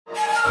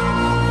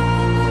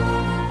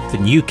The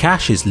new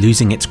cache is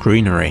losing its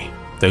greenery.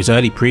 Those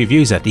early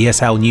previews at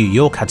ESL New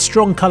York had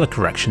strong colour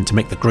correction to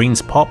make the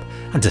greens pop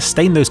and to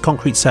stain those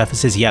concrete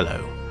surfaces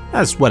yellow,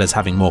 as well as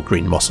having more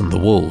green moss on the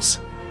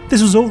walls.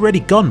 This was already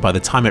gone by the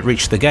time it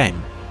reached the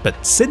game,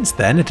 but since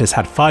then it has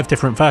had 5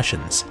 different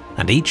versions,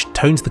 and each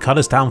tones the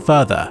colours down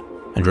further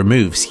and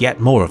removes yet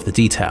more of the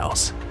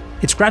details.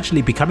 It's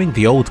gradually becoming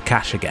the old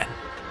cache again,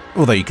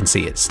 although you can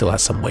see it still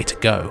has some way to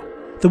go.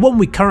 The one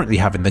we currently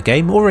have in the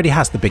game already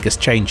has the biggest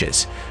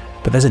changes,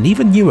 but there's an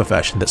even newer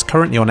version that's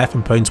currently on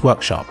FMPwn's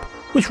workshop,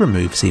 which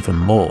removes even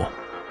more.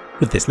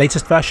 With this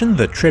latest version,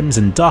 the trims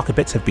and darker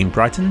bits have been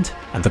brightened,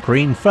 and the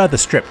green further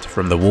stripped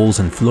from the walls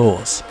and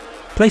floors.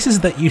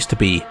 Places that used to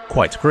be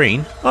quite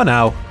green are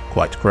now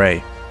quite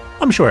grey.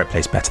 I'm sure it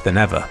plays better than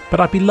ever, but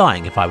I'd be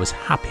lying if I was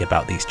happy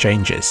about these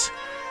changes.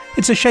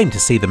 It's a shame to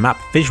see the map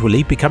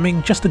visually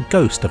becoming just a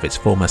ghost of its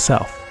former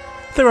self.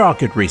 There are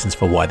good reasons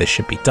for why this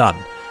should be done.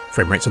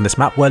 Frame rates on this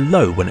map were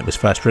low when it was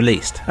first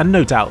released, and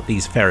no doubt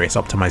these various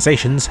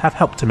optimisations have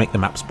helped to make the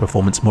map's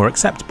performance more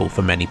acceptable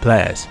for many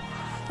players.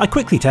 I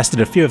quickly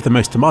tested a few of the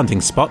most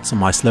demanding spots on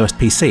my slowest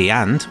PC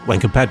and, when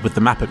compared with the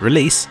map at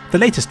release, the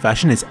latest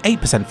version is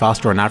 8%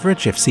 faster on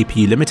average if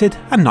CPU limited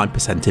and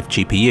 9% if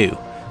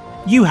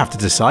GPU. You have to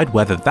decide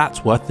whether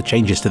that's worth the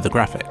changes to the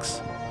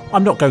graphics.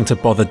 I'm not going to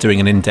bother doing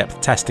an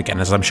in-depth test again,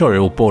 as I'm sure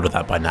you're all bored of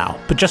that by now,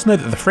 but just know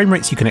that the frame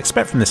rates you can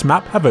expect from this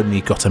map have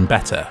only gotten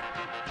better.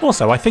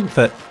 Also, I think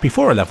that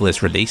before a level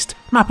is released,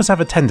 mappers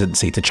have a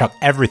tendency to chuck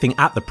everything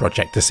at the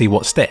project to see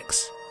what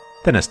sticks.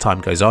 Then as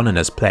time goes on and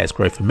as players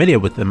grow familiar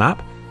with the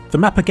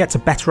mapper gets a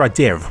better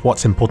idea of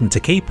what's important to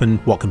keep and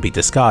what can be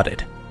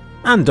discarded.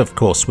 And of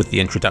course, with the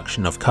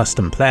introduction of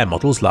custom player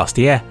models last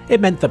year,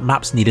 it meant that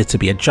maps needed to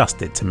be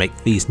adjusted to make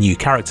these new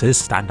characters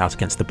stand out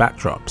against the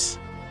backdrops.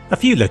 A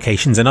few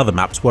locations in other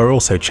maps were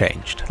also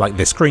changed, like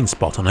this green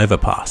spot on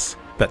Overpass.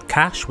 But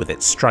Cache, with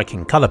its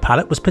striking colour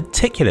palette, was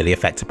particularly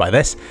affected by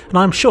this, and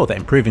I'm sure that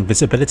improving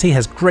visibility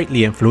has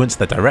greatly influenced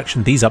the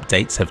direction these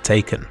updates have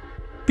taken.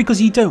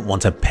 Because you don't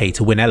want a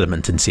pay-to-win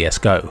element in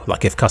CSGO,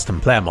 like if custom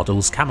player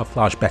models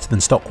camouflage better than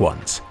stock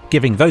ones,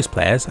 giving those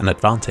players an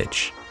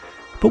advantage.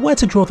 But where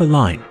to draw the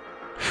line?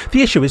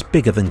 The issue is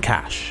bigger than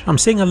Cache. I'm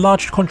seeing a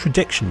large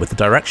contradiction with the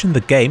direction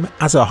the game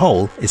as a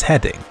whole is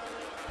heading.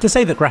 To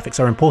say that graphics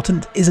are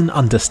important is an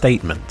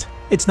understatement.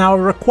 It's now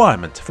a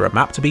requirement for a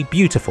map to be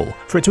beautiful,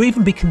 for it to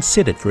even be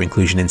considered for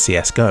inclusion in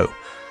CSGO.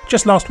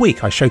 Just last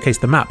week I showcased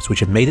the maps which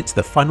have made it to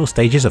the final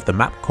stages of the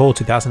MapCore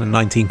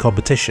 2019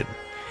 competition,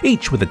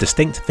 each with a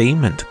distinct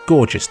theme and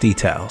gorgeous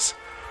details.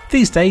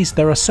 These days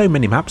there are so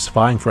many maps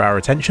vying for our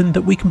attention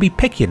that we can be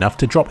picky enough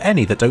to drop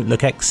any that don't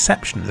look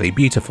exceptionally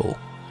beautiful.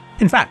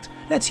 In fact,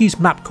 let's use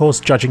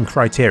MapCore's judging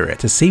criteria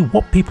to see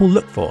what people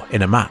look for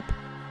in a map.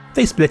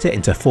 They split it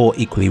into 4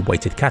 equally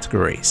weighted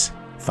categories: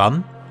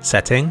 fun,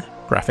 setting,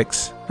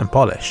 graphics, and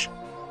polish.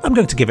 I'm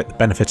going to give it the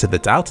benefit of the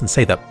doubt and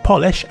say that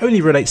polish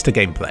only relates to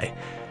gameplay,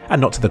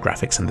 and not to the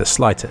graphics in the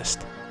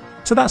slightest.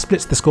 So that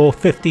splits the score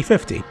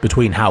 50-50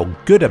 between how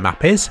good a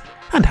map is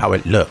and how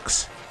it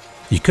looks.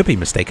 You could be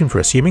mistaken for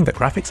assuming that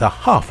graphics are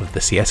half of the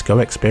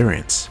CSGO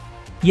experience.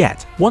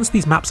 Yet, once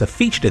these maps are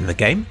featured in the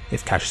game,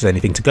 if Cache is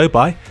anything to go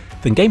by,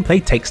 then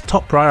gameplay takes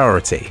top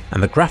priority,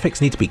 and the graphics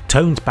need to be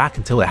toned back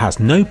until it has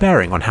no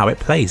bearing on how it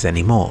plays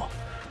anymore.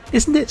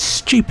 Isn't it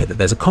stupid that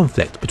there's a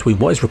conflict between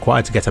what is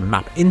required to get a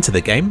map into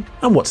the game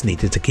and what's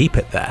needed to keep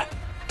it there?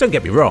 Don't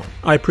get me wrong,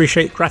 I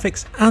appreciate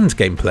graphics and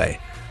gameplay.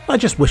 I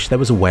just wish there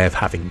was a way of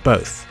having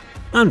both.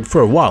 And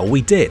for a while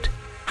we did.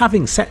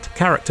 Having set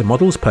character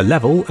models per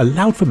level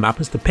allowed for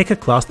mappers to pick a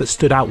class that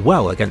stood out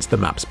well against the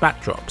map's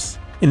backdrops.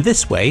 In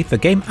this way, the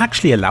game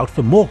actually allowed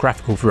for more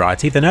graphical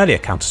variety than earlier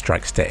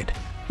Counter-Strikes did,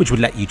 which would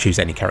let you choose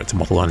any character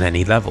model on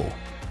any level.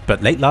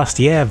 But late last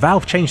year,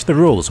 Valve changed the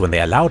rules when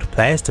they allowed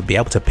players to be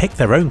able to pick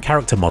their own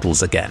character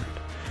models again.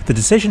 The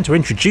decision to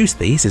introduce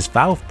these is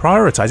Valve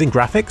prioritising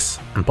graphics,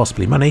 and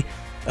possibly money,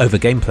 over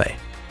gameplay.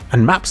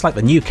 And maps like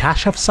the new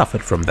Cache have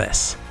suffered from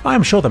this. I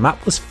am sure the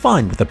map was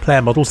fine with the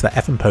player models that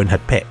FMPwn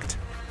had picked.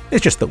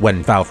 It's just that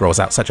when Valve rolls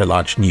out such a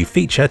large new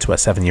feature to a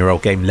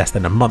 7-year-old game less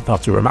than a month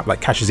after a map like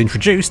Cache is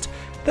introduced,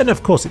 then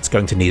of course it's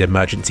going to need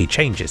emergency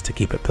changes to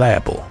keep it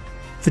playable.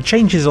 The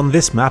changes on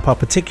this map are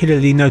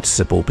particularly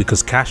noticeable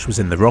because Cache was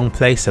in the wrong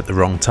place at the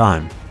wrong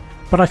time.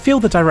 But I feel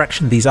the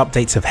direction these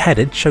updates have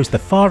headed shows the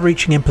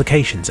far-reaching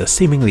implications a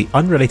seemingly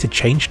unrelated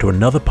change to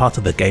another part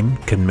of the game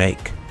can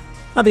make.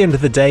 At the end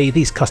of the day,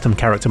 these custom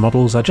character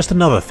models are just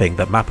another thing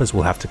that mappers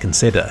will have to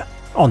consider,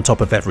 on top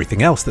of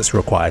everything else that's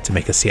required to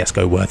make a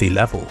CSGO-worthy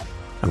level.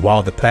 And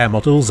while the player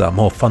models are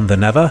more fun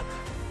than ever,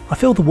 I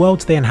feel the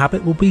worlds they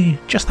inhabit will be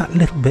just that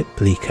little bit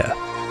bleaker.